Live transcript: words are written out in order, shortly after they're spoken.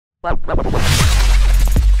Yes,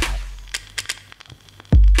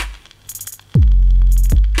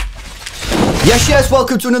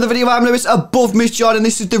 welcome to another video. I'm Lewis, above Miss John, and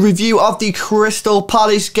this is the review of the Crystal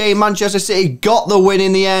Palace game. Manchester City got the win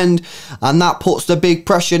in the end, and that puts the big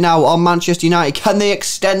pressure now on Manchester United. Can they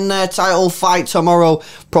extend their title fight tomorrow?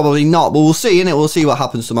 Probably not, but we'll see, innit? We'll see what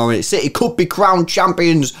happens tomorrow. City could be crowned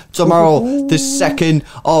champions tomorrow, the 2nd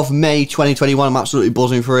of May 2021. I'm absolutely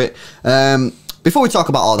buzzing for it. Before we talk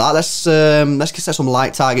about all that, let's set some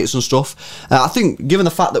light targets and stuff. I think, given the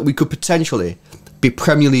fact that we could potentially be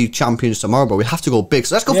Premier League champions tomorrow, but we have to go big.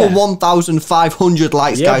 So let's go for 1,500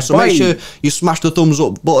 likes, guys. So make sure you smash the thumbs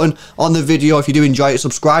up button on the video if you do enjoy it.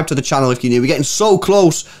 Subscribe to the channel if you're new. We're getting so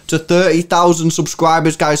close to 30,000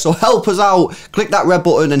 subscribers, guys. So help us out. Click that red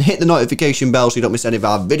button and hit the notification bell so you don't miss any of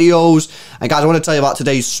our videos. And guys, I want to tell you about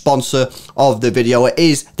today's sponsor of the video. It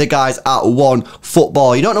is the guys at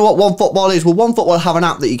OneFootball. You don't know what OneFootball is? Well, OneFootball have an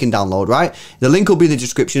app that you can download, right? The link will be in the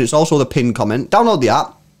description. It's also the pinned comment. Download the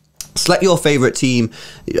app. Select your favourite team.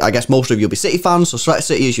 I guess most of you will be City fans, so select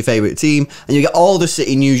City as your favourite team, and you get all the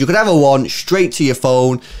City news you could ever want straight to your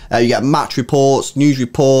phone. You get match reports, news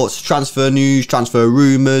reports, transfer news, transfer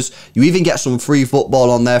rumours. You even get some free football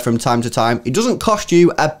on there from time to time. It doesn't cost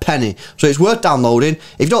you a penny, so it's worth downloading.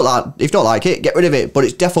 If you don't like it, get rid of it. But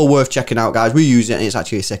it's definitely worth checking out, guys. We use it, and it's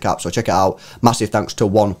actually a sick app, so check it out. Massive thanks to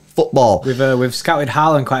OneFootball. We've scouted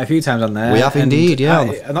Haaland quite a few times on there. We have indeed, yeah.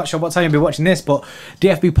 I'm not sure what time you'll be watching this, but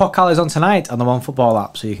DFB podcast is on tonight on the OneFootball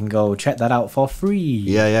app, so you can go check that out for free.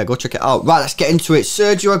 Yeah, go check it out. Right, let's get into it.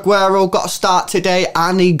 Sergio Aguero got a start today,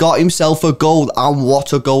 and he got himself a goal, and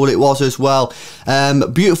what a goal it was as well.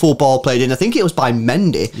 Beautiful ball played in. I think it was by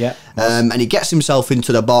Mendy. Yeah. And he gets himself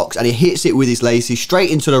into the box, and he hits it with his laces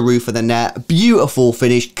straight into the roof of the net. Beautiful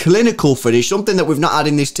finish, clinical finish, something that we've not had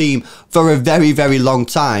in this team for a very, very long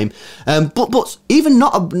time. But even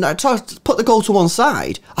put the goal to one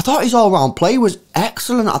side, I thought his all-round play was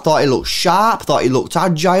excellent. I thought he looked sharp. I thought he looked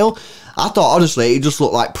agile. I thought, honestly, he just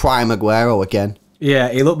looked like prime Aguero again. Yeah,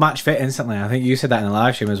 he looked match fit instantly. I think you said that in the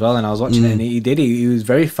live stream as well, and I was watching it, and he did. He was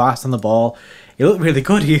very fast on the ball. He looked really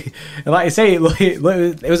good. Like you say, it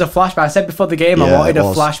was a flashback. I said before the game, I wanted a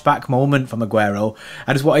flashback moment from Aguero.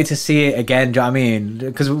 I just wanted to see it again, do you know what I mean?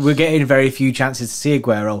 Because we're getting very few chances to see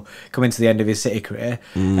Aguero coming to the end of his City career.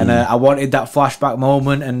 And I wanted that flashback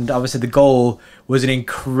moment, and obviously the goal was an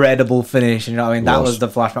incredible finish. You know what I mean? That was the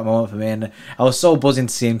flashback moment for me, and I was so buzzing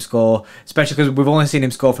to see him score, especially because we've only seen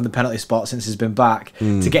him score from the penalty spot since he's been back.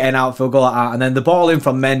 To get an outfield goal like that, and then the ball in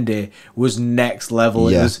from Mendy was next level.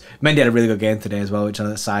 Mendy had a really good game today as well, which on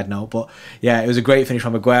a side note, but yeah, it was a great finish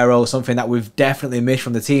from Aguero, something that we've definitely missed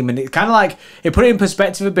from the team, and it kind of like it put it in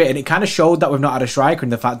perspective a bit, and it kind of showed that we've not had a striker in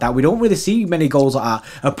the fact that we don't really see many goals like that,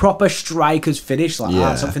 a proper striker's finish like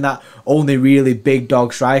that, something that only really big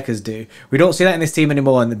dog strikers do. We don't see that in this team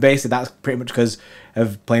anymore, and basically that's pretty much because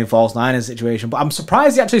of playing false nine in a situation. But I'm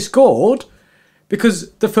surprised he actually scored,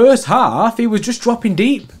 because the first half he was just dropping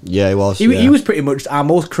deep. Yeah, he was. He was pretty much our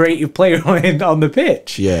most creative player on the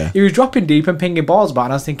pitch. Yeah, he was dropping deep and pinging balls back,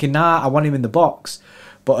 and I was thinking, nah, I want him in the box.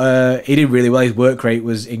 But he did really well. His work rate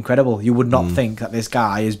was incredible. You would not think that this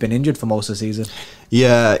guy has been injured for most of the season.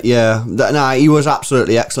 Yeah. Nah, he was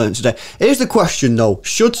absolutely excellent today. Here's the question, though.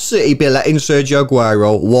 Should City be letting Sergio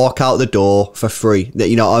Aguero walk out the door for free?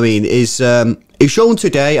 You know what I mean? He's shown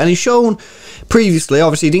today, and he's shown previously.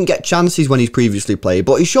 Obviously, he didn't get chances when he's previously played,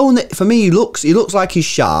 but he's shown that, for me, he looks like he's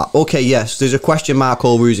sharp. Okay, yes, there's a question mark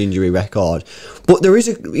over his injury record, but there is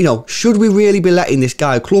a, should we really be letting this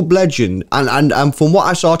guy, club legend, and from what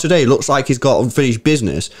I saw today, looks like he's got unfinished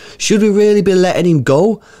business. Should we really be letting him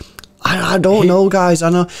go? I don't know, guys. I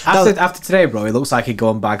know. After today, bro, he looks like he'd go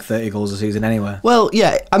and bag 30 goals a season anyway. Well,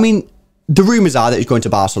 yeah, I mean, the rumours are that he's going to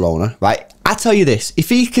Barcelona, right? I tell you this, if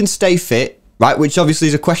he can stay fit, right, which obviously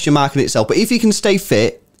is a question mark in itself, but if he can stay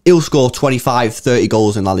fit, he'll score 25, 30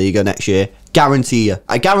 goals in La Liga next year. Guarantee you.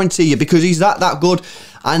 I guarantee you, because he's that good.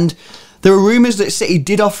 And there are rumours that City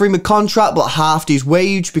did offer him a contract, but halved his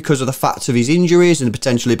wage because of the fact of his injuries and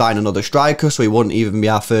potentially buying another striker, so he wouldn't even be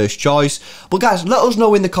our first choice. But guys, let us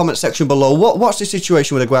know in the comment section below, what's the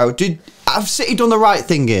situation with Aguero? Have City done the right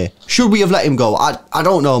thing here? Should we have let him go? I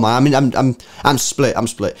don't know, man. I mean, I'm split.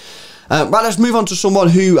 Right, let's move on to someone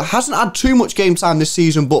who hasn't had too much game time this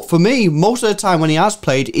season, but for me, most of the time when he has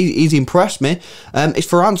played, he's impressed me. It's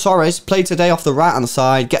Ferran Torres. Played today off the right-hand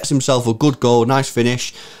side, gets himself a good goal, nice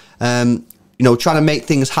finish. Trying to make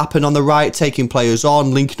things happen on the right, taking players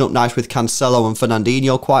on, linking up nice with Cancelo and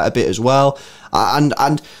Fernandinho quite a bit as well. And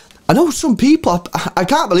I know some people, I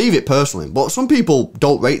can't believe it personally, but some people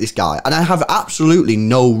don't rate this guy, and I have absolutely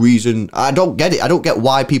no reason. I don't get it. I don't get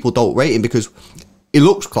why people don't rate him, because He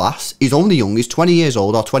looks class. He's only young. He's 20 years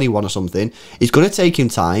old or 21 or something. It's going to take him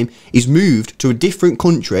time. He's moved to a different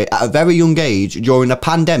country at a very young age during a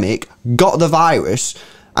pandemic, got the virus,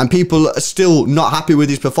 and people are still not happy with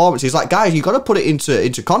his performances. Like, guys, you've got to put it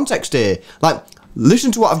into context here. Like,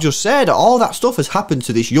 listen to what I've just said. All that stuff has happened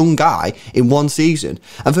to this young guy in one season.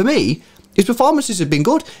 And for me, his performances have been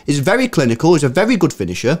good. He's very clinical. He's a very good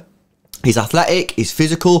finisher. He's athletic. He's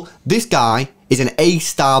physical. This guy is an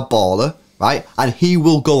A-star baller. Right, and he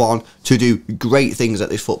will go on to do great things at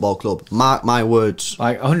this football club. Mark my words.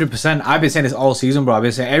 Like 100%. I've been saying this all season, bro. I've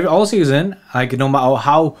been saying all season. Like, no matter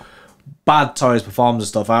how bad Torres performs and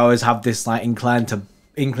stuff, I always have this like inkling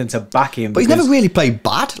to back him. But he's never really played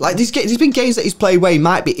bad. Like, there's been games that he's played where he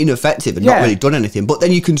might be ineffective and not really done anything. But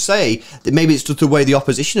then you can say that maybe it's just the way the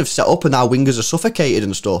opposition have set up and our wingers are suffocated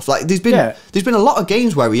and stuff. Like, there's been a lot of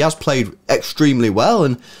games where he has played extremely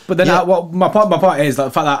well. But then my point is like,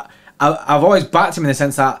 the fact that I've always backed him in the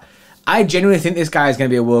sense that I genuinely think this guy is going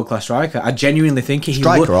to be a world-class striker. I genuinely think he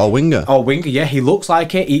striker or winger. Oh, winger, yeah. He looks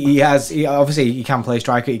like it. He obviously he can play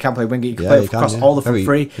striker, he can play winger, he can play across all the front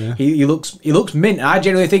three. Yeah. He looks mint. And I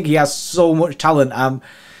genuinely think he has so much talent.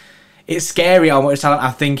 It's scary how much talent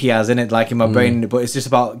I think he has in it, like in my brain, but it's just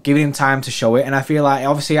about giving him time to show it. And I feel like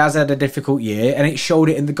obviously he has had a difficult year, and it showed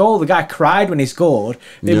it in the goal. The guy cried when he scored.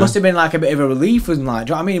 It must have been like a bit of a relief, wasn't like?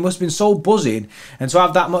 Do you know what I mean? He must have been so buzzing, and to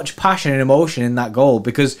have that much passion and emotion in that goal,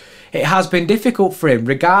 because it has been difficult for him,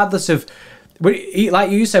 regardless of,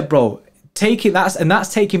 like you said, bro.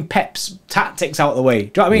 That's taking Pep's tactics out of the way. Do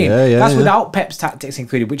you know what I mean? That's without Pep's tactics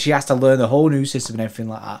included, which he has to learn the whole new system and everything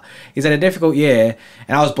like that. He's had a difficult year,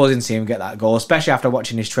 and I was buzzing to see him get that goal, especially after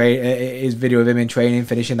watching his video of him in training,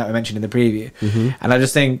 finishing that we mentioned in the preview. And I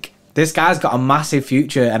just think this guy's got a massive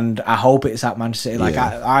future, and I hope it's at Manchester City. Like,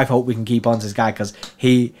 I hope we can keep on to this guy, because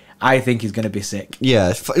I think he's going to be sick.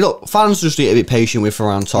 Yeah, look, fans just need to be patient with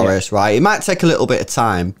Ferran Torres, right? It might take a little bit of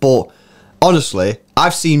time, but honestly,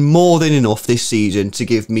 I've seen more than enough this season to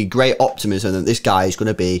give me great optimism that this guy is going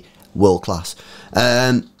to be world class.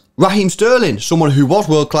 Raheem Sterling, someone who was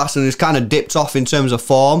world class and has kind of dipped off in terms of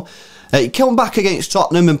form. He came back against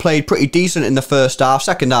Tottenham and played pretty decent in the first half.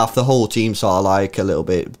 Second half, the whole team saw like a little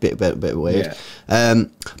bit weird.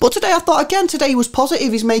 But today, I thought again, today he was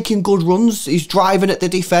positive. He's making good runs. He's driving at the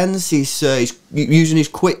defence. He's using his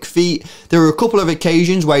quick feet. There were a couple of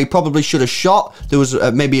occasions where he probably should have shot. There was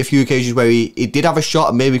maybe a few occasions where he did have a shot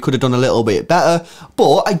and maybe could have done a little bit better.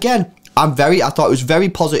 But again, I thought it was very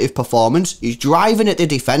positive performance. He's driving at the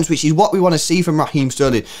defence, which is what we want to see from Raheem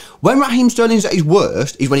Sterling. When Raheem Sterling's at his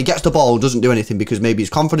worst is when he gets the ball and doesn't do anything because maybe his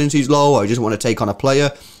confidence is low or he doesn't want to take on a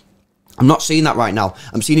player. I'm not seeing that right now.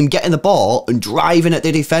 I'm seeing him getting the ball and driving at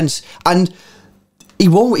the defence. And he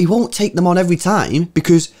won't take them on every time,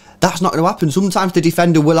 because that's not going to happen. Sometimes the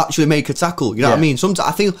defender will actually make a tackle. You know what I mean? Sometimes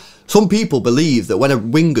I think some people believe that when a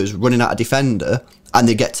winger's running at a defender and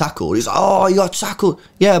they get tackled, it's, oh, you got tackled.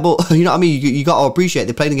 Yeah, but you know what I mean? You got to appreciate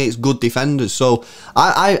they're playing against good defenders. So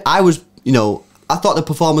I was, you know, I thought the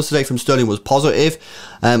performance today from Sterling was positive,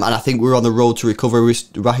 and I think we're on the road to recover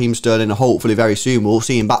with Raheem Sterling, and hopefully very soon we'll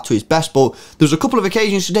see him back to his best. But there's a couple of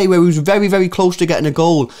occasions today where he was very, very close to getting a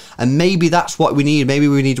goal, and maybe that's what we need. Maybe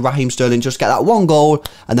we need Raheem Sterling just get that one goal,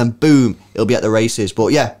 and then boom, he'll be at the races. But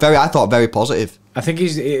yeah, I thought very positive. I think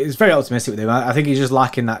he's very optimistic with him. I think he's just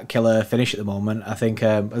lacking that killer finish at the moment. I think,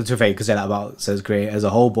 to be fair, you could say that about Says Great as a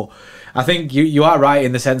whole, but I think you are right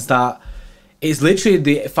in the sense that it's literally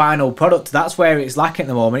the final product. That's where it's lacking at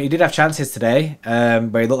the moment. He did have chances today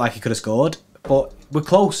where he looked like he could have scored, but we're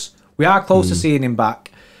close. We are close to seeing him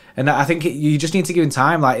back, and I think you just need to give him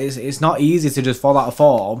time. Like, it's not easy to just fall out of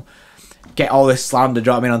form, get all this slander, do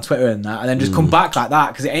you know what I mean, on Twitter and that, and then just come back like that,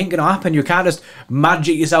 because it ain't going to happen. You can't just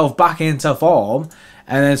magic yourself back into form.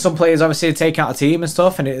 And then some players obviously take out a team and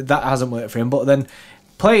stuff, and that hasn't worked for him. But then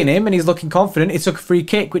playing him and he's looking confident. He took a free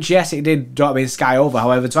kick, which yes, it did, do you know what I mean, sky over.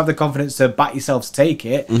 However, to have the confidence to back yourself to take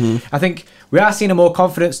it, I think we are seeing a more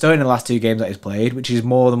confident Sterling in the last two games that he's played, which is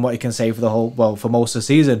more than what he can say for the whole, well, for most of the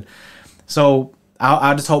season. So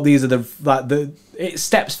I just hope these are it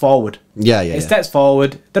steps forward. It steps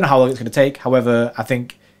forward. Don't know how long it's going to take. However, I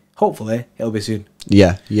think hopefully it'll be soon.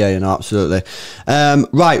 Yeah, absolutely.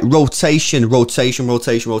 Right, rotation. That's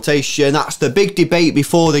the big debate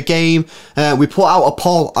before the game. We put out a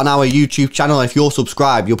poll on our YouTube channel. If you're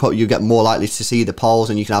subscribed, you get more likely to see the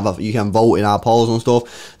polls, and you can vote in our polls and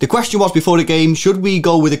stuff. The question was before the game: should we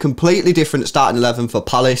go with a completely different starting 11 for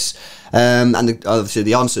Palace? Obviously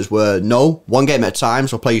the answers were no, one game at a time,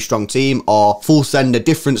 so play a strong team, or full send a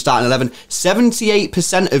different starting 11.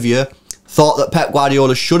 78% of you thought that Pep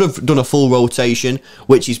Guardiola should have done a full rotation,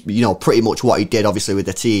 which is, you know, pretty much what he did, obviously, with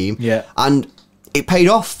the team. Yeah. And it paid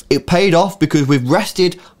off. It paid off because we've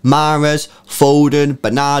rested Mahrez, Foden,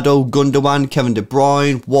 Bernardo, Gundogan, Kevin De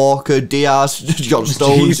Bruyne, Walker, Diaz, John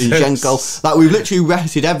Stones, Zinchenko. Like, we've literally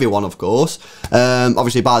rested everyone, of course,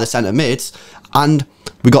 obviously by the centre mids, and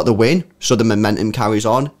we got the win, so the momentum carries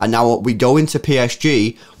on, and now we go into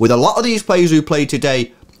PSG with a lot of these players who played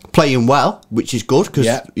today playing well, which is good, because,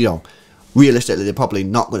 you know, realistically, they're probably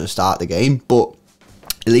not going to start the game, but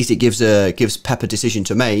at least it gives Pep a decision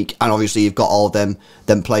to make, and obviously you've got all them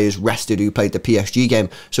players rested who played the PSG game,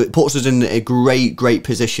 so it puts us in a great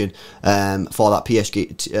position for that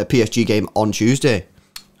PSG game on Tuesday.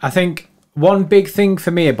 I think one big thing for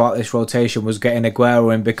me about this rotation was getting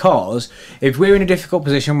Aguero in, because if we're in a difficult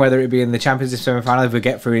position, whether it be in the Champions League semi-final, if we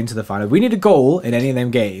get through into the final, if we need a goal in any of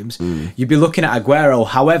them games, you'd be looking at Aguero.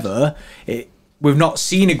 However, we've not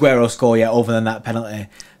seen Aguero score yet other than that penalty.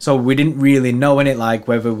 So we didn't really know in it, like,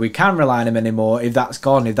 whether we can rely on him anymore, if that's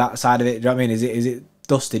gone, if that side of it, do you know what I mean? Is it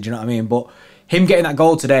dusted, do you know what I mean? But him getting that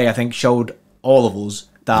goal today, I think, showed all of us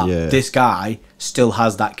that this guy still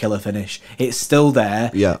has that killer finish. It's still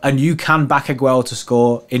there. Yeah. And you can back Aguero to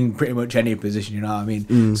score in pretty much any position, you know what I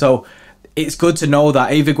mean? So it's good to know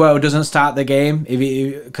that if Aguero doesn't start the game,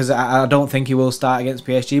 because I don't think he will start against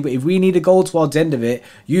PSG, but if we need a goal towards the end of it,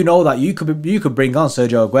 you know that you could bring on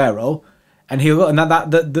Sergio Aguero, and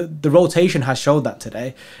the rotation has showed that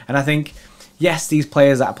today. And I think, yes, these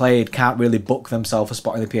players that played can't really book themselves a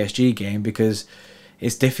spot in the PSG game because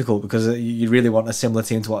it's difficult, because you really want a similar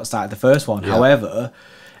team to what started the first one. Yeah. However,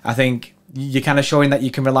 I think you're kind of showing that you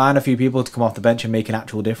can rely on a few people to come off the bench and make an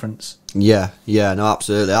actual difference. Yeah, no,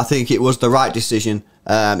 absolutely. I think it was the right decision.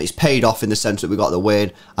 It's paid off in the sense that we got the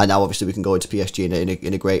win, and now obviously we can go into PSG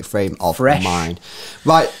in a great frame of mind.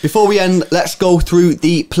 Right, before we end, let's go through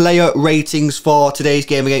the player ratings for today's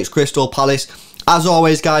game against Crystal Palace. As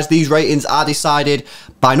always, guys, these ratings are decided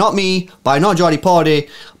by not me, by not Jordi Pordy,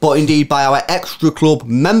 but indeed by our Extra Club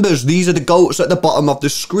members. These are the goats at the bottom of the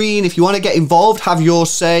screen. If you want to get involved, have your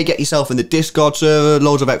say, get yourself in the Discord server,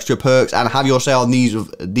 loads of extra perks, and have your say on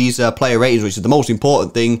these player ratings, which is the most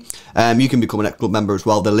important thing. You can become an Extra Club member as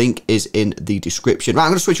well. The link is in the description. Right, I'm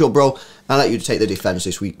going to switch up, bro, and let you take the defence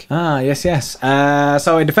this week. Yes.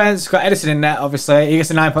 So in defence, got Edison in net, obviously. He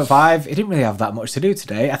gets a 9.5. He didn't really have that much to do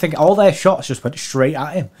today. I think all their shots just went straight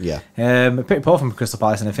at him. Yeah. Pretty poor from Crystal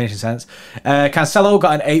Palace in a finishing sense. Cancelo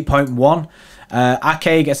got an 8.1.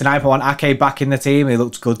 Ake gets a 9.1. Ake back in the team. He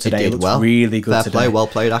looked good today. He looked really good today. Well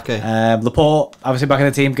played, Ake. Laporte, obviously back in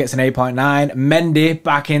the team, gets an 8.9. Mendy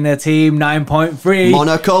back in the team, 9.3.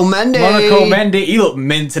 Monaco Mendy. He looked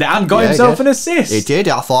mint today and got himself an assist. He did.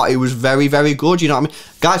 I thought he was very good. You know what I mean?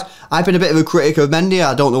 Guys, I've been a bit of a critic of Mendy.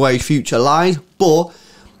 I don't know where his future lies, but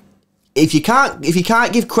if you can't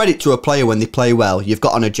give credit to a player when they play well, you've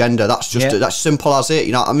got an agenda. That's just that's simple as it.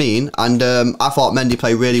 You know what I mean? And I thought Mendy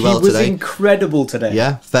played really well today. He was incredible today.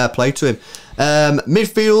 Yeah, fair play to him.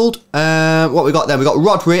 Midfield, what we got there? We got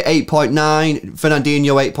Rodri 8.9,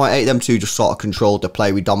 Fernandinho 8.8. Them two just sort of controlled the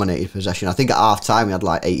play. We dominated possession. I think at half time we had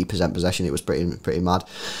like 80% possession. It was pretty mad.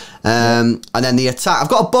 And then the attack. I've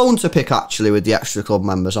got a bone to pick actually with the Extra Club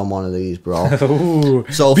members on one of these, bro.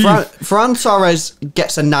 So Ferran Torres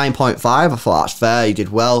gets a 9.5. I thought that's fair. He did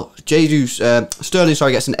well. Sterling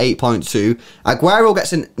gets an 8.2. Aguero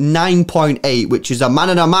gets an 9.8, which is a man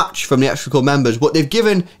and a match from the Extra Club members. But they've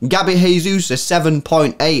given Gabby Jesus a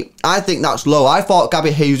 7.8. I think that's low. I thought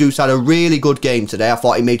Gabby Jesus had a really good game today. I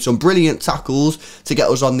thought he made some brilliant tackles to get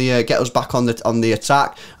us on the get us back on the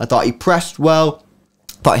attack. I thought he pressed well.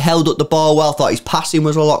 Thought he held up the ball well. Thought his passing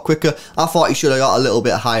was a lot quicker. I thought he should have got a little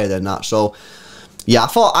bit higher than that. So yeah, I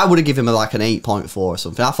thought I would have given him like an 8.4 or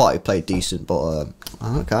something. I thought he played decent, but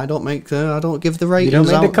okay, I don't give the ratings. You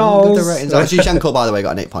don't make the calls. Zinchenko, by the way,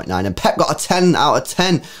 got an 8.9, and Pep got a 10 out of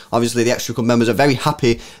 10. Obviously, the Extra Club members are very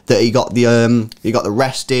happy that he got the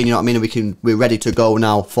rest in. You know what I mean? And we're ready to go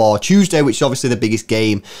now for Tuesday, which is obviously the biggest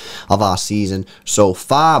game of our season so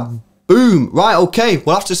far. Boom. Right, okay.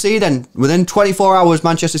 We'll have to see then. Within 24 hours,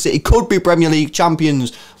 Manchester City could be Premier League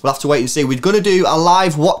champions. We'll have to wait and see. We're going to do a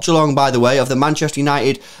live watch-along, by the way, of the Manchester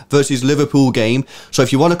United versus Liverpool game. So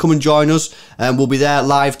if you want to come and join us, we'll be there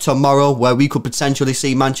live tomorrow, where we could potentially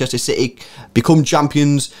see Manchester City become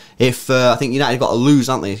champions if, I think United got to lose,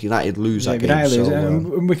 haven't they? United lose that game.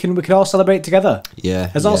 Lose. We can all celebrate together.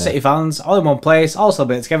 Yeah. As all City fans, all in one place, all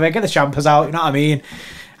celebrate together, get the champers out, you know what I mean?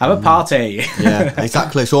 Have a party. Yeah,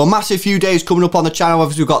 exactly. So a massive few days coming up on the channel.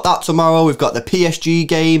 Obviously, we've got that tomorrow. We've got the PSG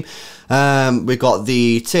game. We've got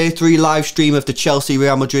the Tier 3 live stream of the Chelsea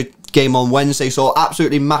Real Madrid game on Wednesday. So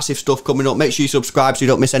absolutely massive stuff coming up. Make sure you subscribe so you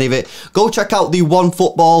don't miss any of it. Go check out the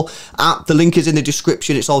OneFootball app. The link is in the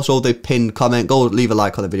description. It's also the pinned comment. Go leave a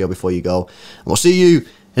like on the video before you go. And we'll see you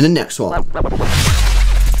in the next one.